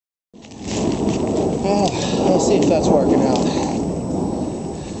see if that's working out.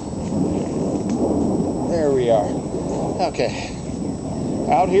 There we are. Okay.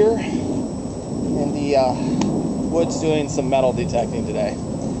 Out here in the woods doing some metal detecting today.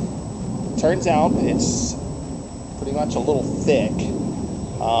 Turns out it's pretty much a little thick.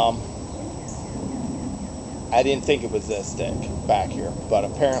 I didn't think it was this thick back here, but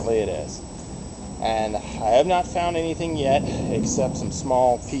apparently it is. And I have not found anything yet except some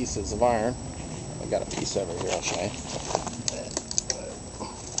small pieces of iron. I got a piece over here, I'll show you.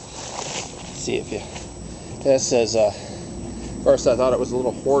 See if you... This is, first I thought it was a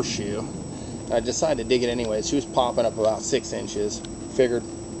little horseshoe. I decided to dig it anyway. She was popping up about 6 inches. Figured,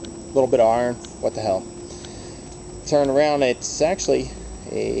 a little bit of iron, what the hell. Turn around, it's actually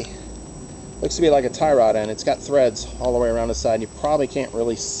a... looks to be like a tie rod, and it's got threads all the way around the side. You probably can't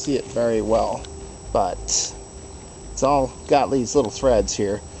really see it very well, but it's all got these little threads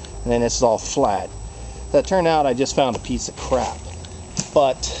here, and then it's all flat. That turned out I just found a piece of crap,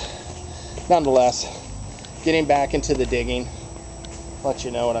 but nonetheless, getting back into the digging, let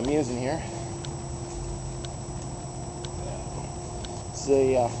you know what I'm using here.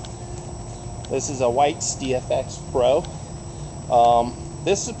 This is a White's DFX Pro.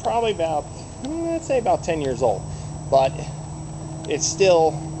 This is probably about, let's say about 10 years old, but it's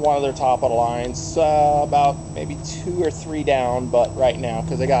still one of their top of the lines, about maybe 2 or 3 down, but right now,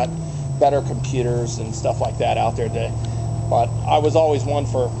 because they got better computers and stuff like that out there today. But I was always one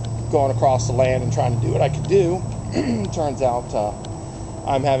for going across the land and trying to do what I could do. Turns out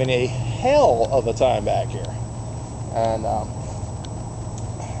I'm having a hell of a time back here. And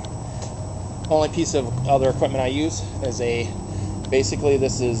only piece of other equipment I use is basically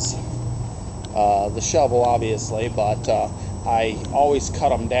this is the shovel, obviously, but I always cut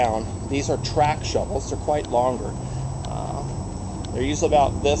them down. These are track shovels. They're quite longer. They're usually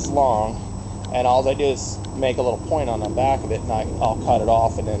about this long, and all I do is make a little point on the back of it, and I'll cut it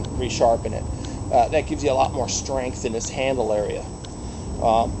off and then resharpen it. That gives you a lot more strength in this handle area.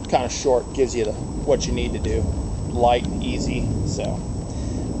 Kind of short, gives you what you need to do. Light and easy. So,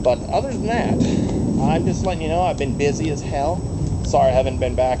 but other than that, I'm just letting you know I've been busy as hell. Sorry I haven't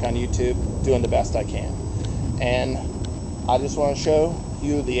been back on YouTube, doing the best I can. And I just want to show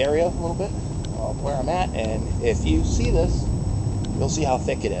you the area a little bit of where I'm at, and if you see this, you'll see how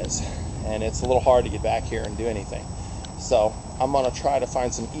thick it is. And it's a little hard to get back here and do anything. So I'm going to try to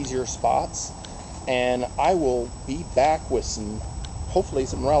find some easier spots, and I will be back with hopefully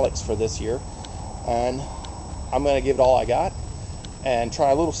some relics for this year. And I'm going to give it all I got and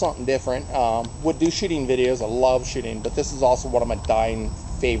try a little something different. Would do shooting videos. I love shooting, but this is also one of my dying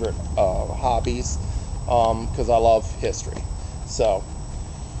favorite hobbies, because I love history. So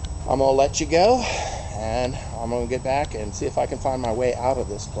I'm gonna let you go, and I'm gonna get back and see if I can find my way out of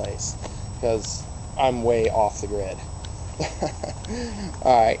this place, because I'm way off the grid.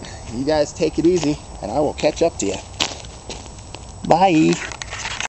 Alright, you guys take it easy, and I will catch up to you. Bye.